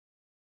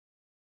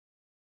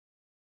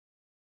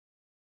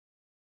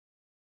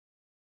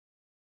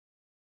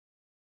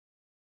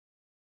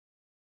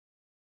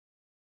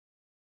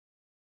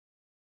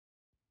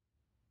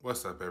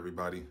What's up,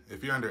 everybody?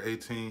 If you're under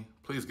 18,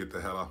 please get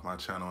the hell off my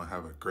channel and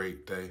have a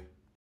great day.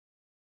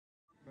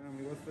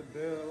 Family, what's the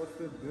deal? What's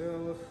the deal?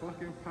 What's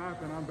fucking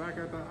poppin'? I'm back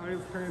at the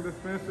ice cream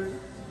dispensary.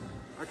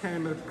 I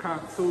came to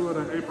cop 2 of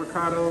the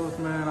apricotos,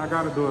 man. I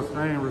gotta do a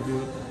strain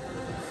review.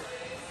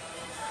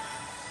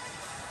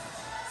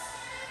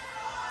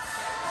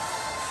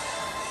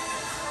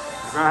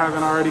 If y'all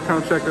haven't already,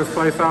 come check this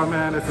place out,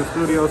 man. It's in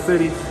Studio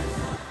City.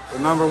 The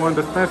 #1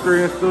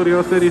 dispensary in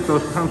Studio City, so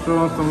come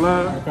show them some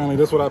love. Family,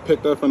 this is what I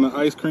picked up from the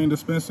ice cream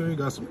dispensary.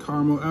 Got some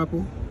caramel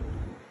apple.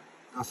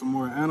 Got some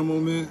more animal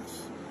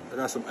mints. I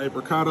got some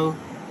apricot. You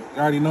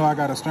already know I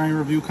got a strain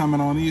review coming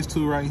on these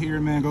 2 right here,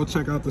 man. Go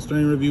check out the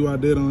strain review I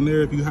did on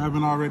there if you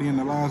haven't already in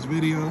the last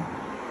video.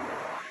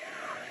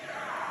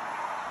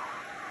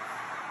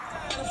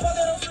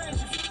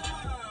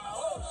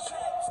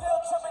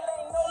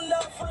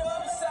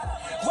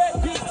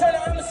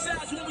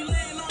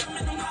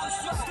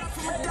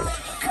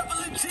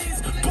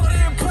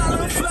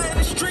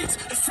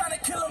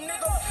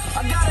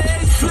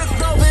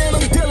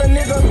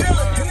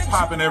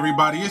 Poppin'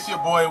 everybody, it's your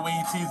boy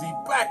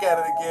WEEDTEEZY back at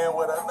it again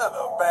with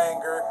another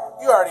banger.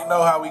 You already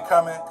know how we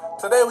coming.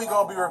 Today we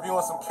gonna be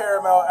reviewing some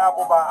caramel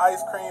apple by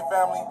Ice Cream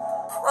Family.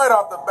 Right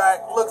off the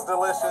back, looks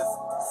delicious,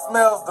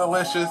 smells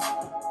delicious.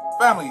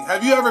 Family,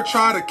 have you ever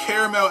tried a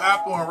caramel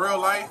apple in real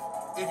life?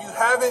 If you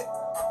haven't,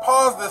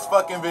 pause this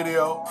fucking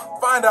video,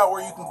 find out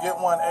where you can get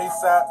one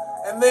ASAP,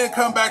 and then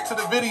come back to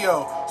the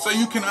video so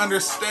you can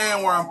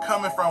understand where I'm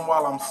coming from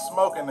while I'm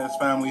smoking this,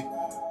 family.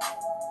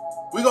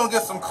 We're gonna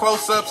get some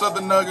close-ups of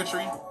the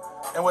nuggetry,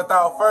 and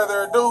without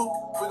further ado,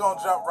 we're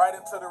gonna jump right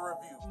into the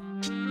review.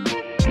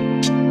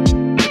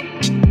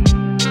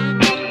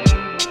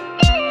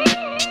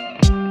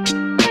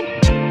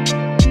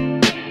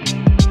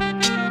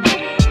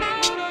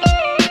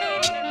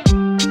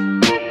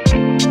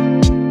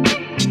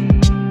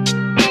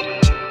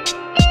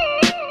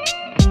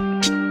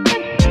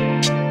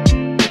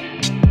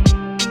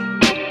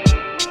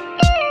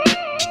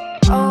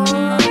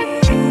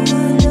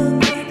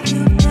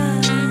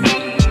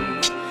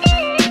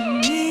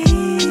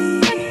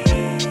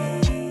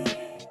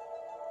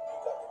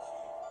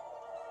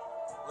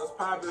 What's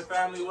poppin',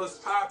 family? What's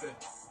poppin'?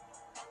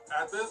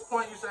 At this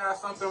point, you should have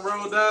something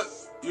rolled up.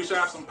 You should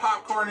have some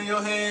popcorn in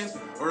your hand,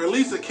 or at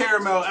least a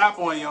caramel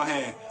apple in your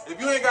hand. If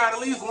you ain't got at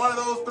least one of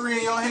those 3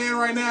 in your hand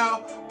right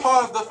now,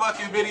 pause the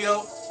fucking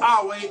video.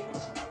 I'll wait.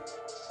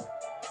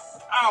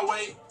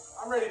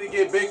 I'm ready to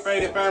get big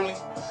faded, family.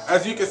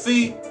 As you can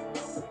see,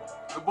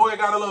 the boy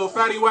got a little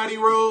fatty watty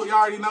roll. You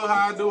already know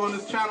how I do on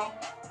this channel.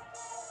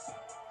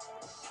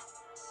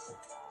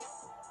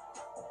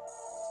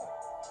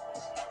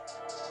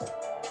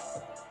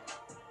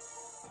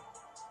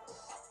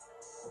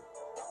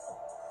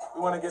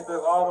 We want to get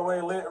this all the way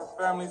lit,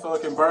 family, so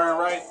it can burn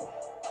right.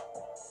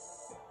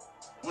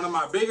 One of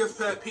my biggest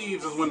pet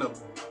peeves is when the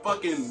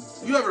fucking,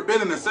 you ever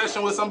been in a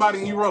session with somebody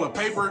and you roll a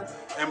paper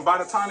and by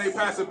the time they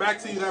pass it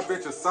back to you, that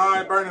bitch is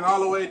side burning all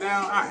the way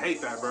down? I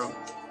hate that, bro.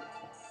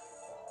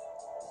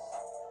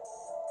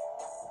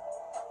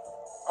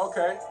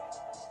 Okay.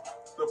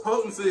 The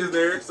potency is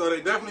there, so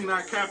they definitely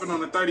not capping on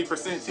the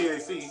 30%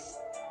 THC.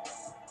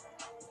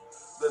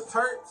 The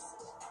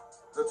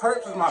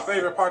terps is my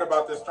favorite part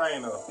about this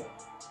strain, though.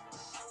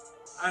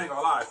 I ain't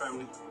gonna lie,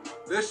 family.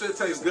 This shit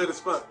tastes good as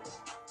fuck.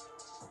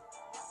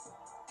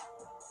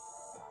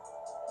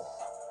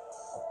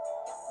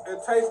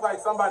 It tastes like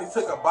somebody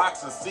took a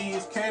box of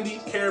C's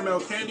candy, caramel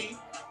candy,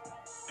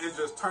 and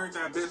just turned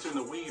that bitch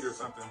into weed or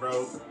something,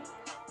 bro.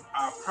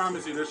 I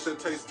promise you, this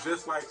shit tastes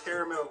just like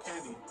caramel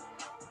candy.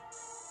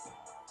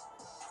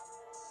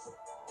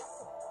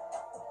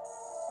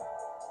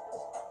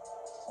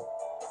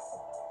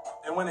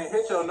 And when it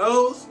hits your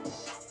nose,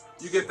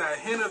 you get that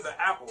hint of the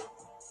apple.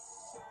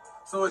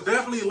 So it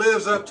definitely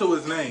lives up to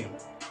its name.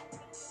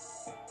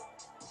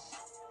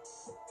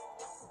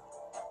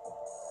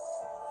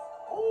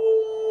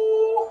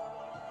 Ooh.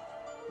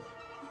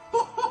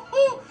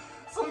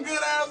 Some good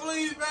ass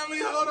weed, family.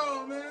 Hold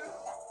on, man.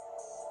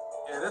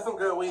 Yeah, this some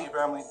good weed,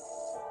 family.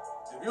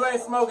 If you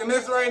ain't smoking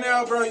this right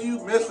now, bro,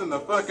 you missing the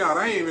fuck out.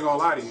 I ain't even gonna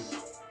lie to you.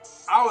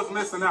 I was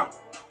missing out.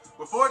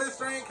 Before this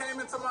strain came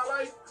into my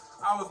life,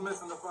 I was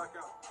missing the fuck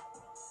out.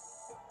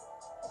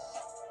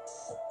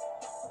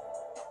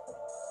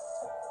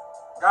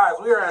 Guys,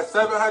 we are at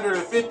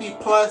 750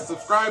 plus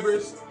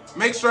subscribers.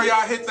 Make sure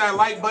y'all hit that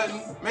like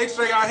button. Make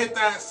sure y'all hit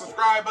that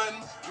subscribe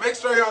button. Make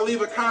sure y'all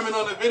leave a comment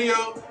on the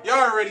video.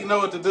 Y'all already know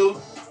what to do.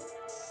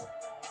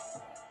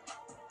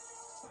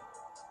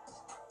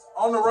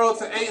 On the road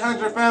to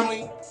 800,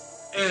 family,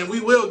 and we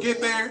will get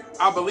there.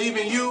 I believe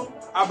in you.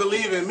 I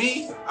believe in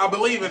me. I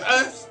believe in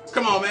us.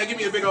 Come on, man. Give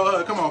me a big old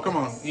hug. Come on, come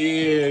on.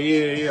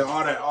 Yeah.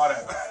 All that.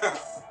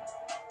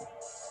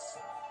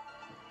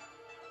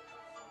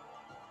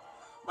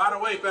 By the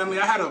way, family,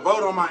 I had a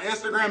vote on my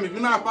Instagram. If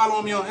you're not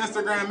following me on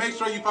Instagram, make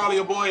sure you follow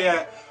your boy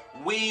at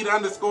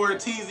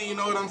WEED_TEEZY. You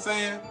know what I'm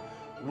saying?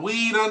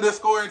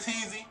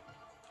 WEED_TEEZY.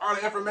 All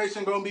the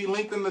information gonna be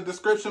linked in the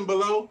description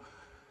below.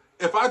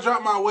 If I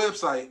drop my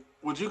website,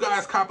 would you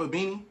guys cop a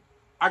beanie?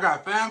 I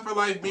got Fam for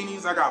Life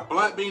beanies, I got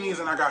blunt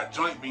beanies, and I got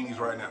joint beanies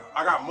right now.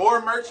 I got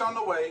more merch on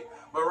the way,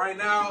 but right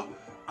now,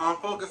 I'm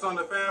focused on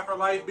the Fam for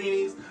Life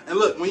beanies. And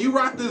look, when you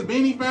rock this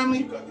beanie,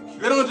 family,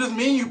 it don't just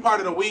mean you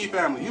part of the weed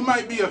family. You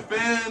might be a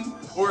fan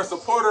or a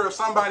supporter of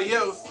somebody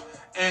else,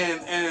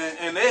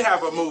 and they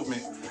have a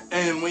movement.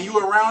 And when you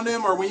around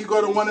them or when you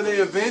go to one of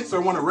their events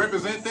or want to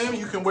represent them,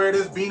 you can wear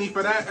this beanie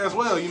for that as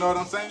well. You know what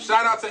I'm saying?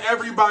 Shout out to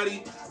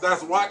everybody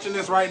that's watching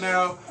this right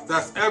now,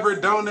 that's ever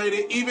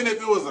donated, even if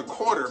it was a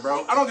quarter,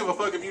 bro. I don't give a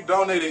fuck if you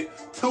donated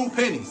 2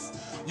 pennies.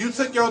 You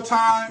took your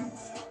time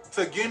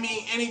to give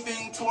me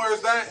anything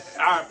towards that.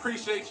 I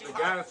appreciate you. The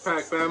gas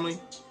pack, family.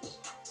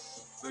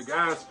 The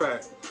gas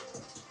pack.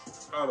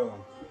 Hold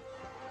on.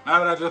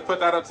 Now that I just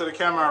put that up to the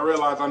camera, I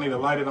realize I need to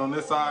light it on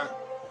this side.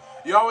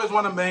 You always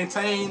want to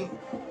maintain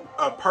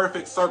a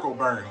perfect circle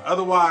burn.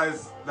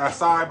 Otherwise, that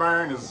side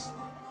burn is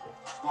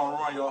gonna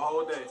ruin your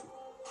whole day.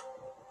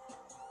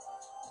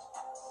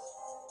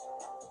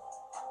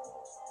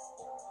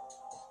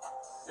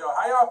 Yo,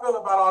 how y'all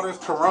feel about all this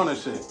Corona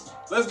shit?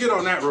 Let's get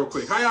on that real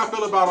quick. How y'all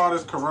feel about all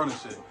this Corona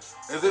shit?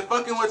 Is it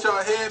fucking with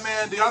y'all head,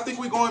 man? Do y'all think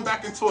we going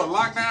back into a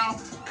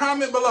lockdown?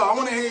 Comment below. I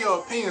want to hear your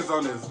opinions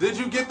on this. Did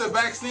you get the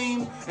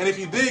vaccine? And if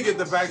you did get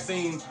the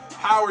vaccine,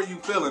 how are you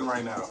feeling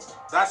right now?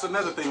 That's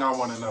another thing I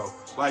want to know.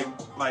 Like,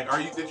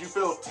 did you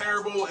feel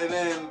terrible and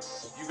then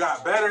you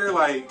got better?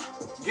 Like,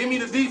 give me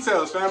the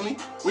details, family.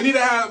 We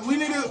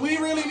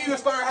really need to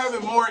start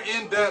having more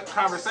in-depth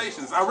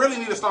conversations. I really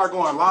need to start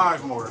going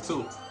live more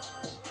too.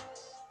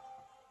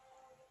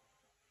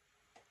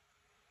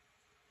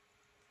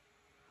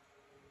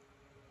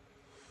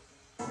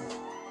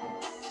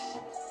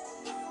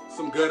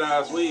 Some good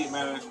ass weed,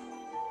 man.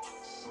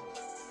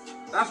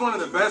 That's one of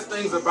the best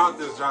things about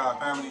this job,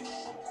 family.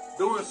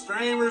 Doing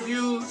strain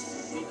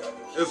reviews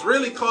is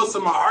really close to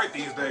my heart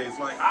these days.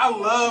 Like, I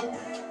love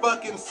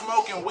fucking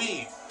smoking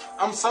weed.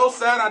 I'm so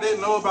sad I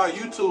didn't know about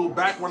YouTube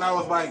back when I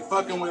was like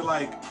fucking with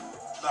like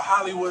the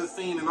Hollywood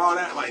scene and all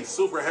that, like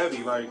super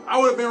heavy. Like, I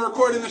would have been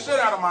recording the shit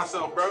out of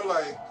myself, bro.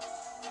 Like,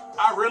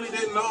 I really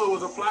didn't know it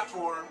was a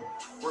platform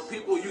where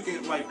people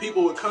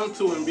would come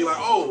to and be like,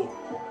 oh,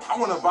 I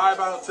want to vibe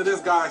out to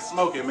this guy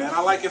smoking, man.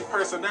 I like his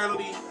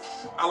personality.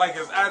 I like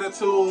his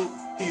attitude.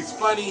 He's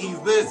funny. He's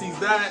this, he's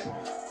that.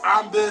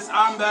 I'm this,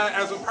 I'm that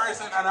as a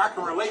person, and I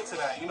can relate to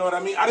that. You know what I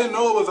mean? I didn't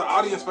know it was an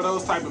audience for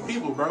those type of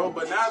people, bro.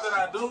 But now that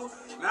I do,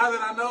 now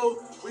that I know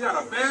we got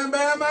a Fam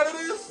Bam out of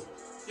this,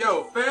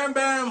 yo, Fam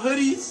Bam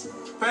hoodies,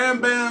 Fam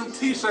Bam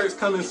t-shirts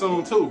coming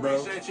soon too, bro.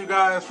 Appreciate you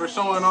guys for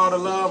showing all the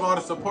love, all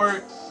the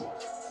support.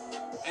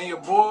 And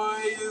your boy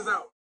is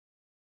out.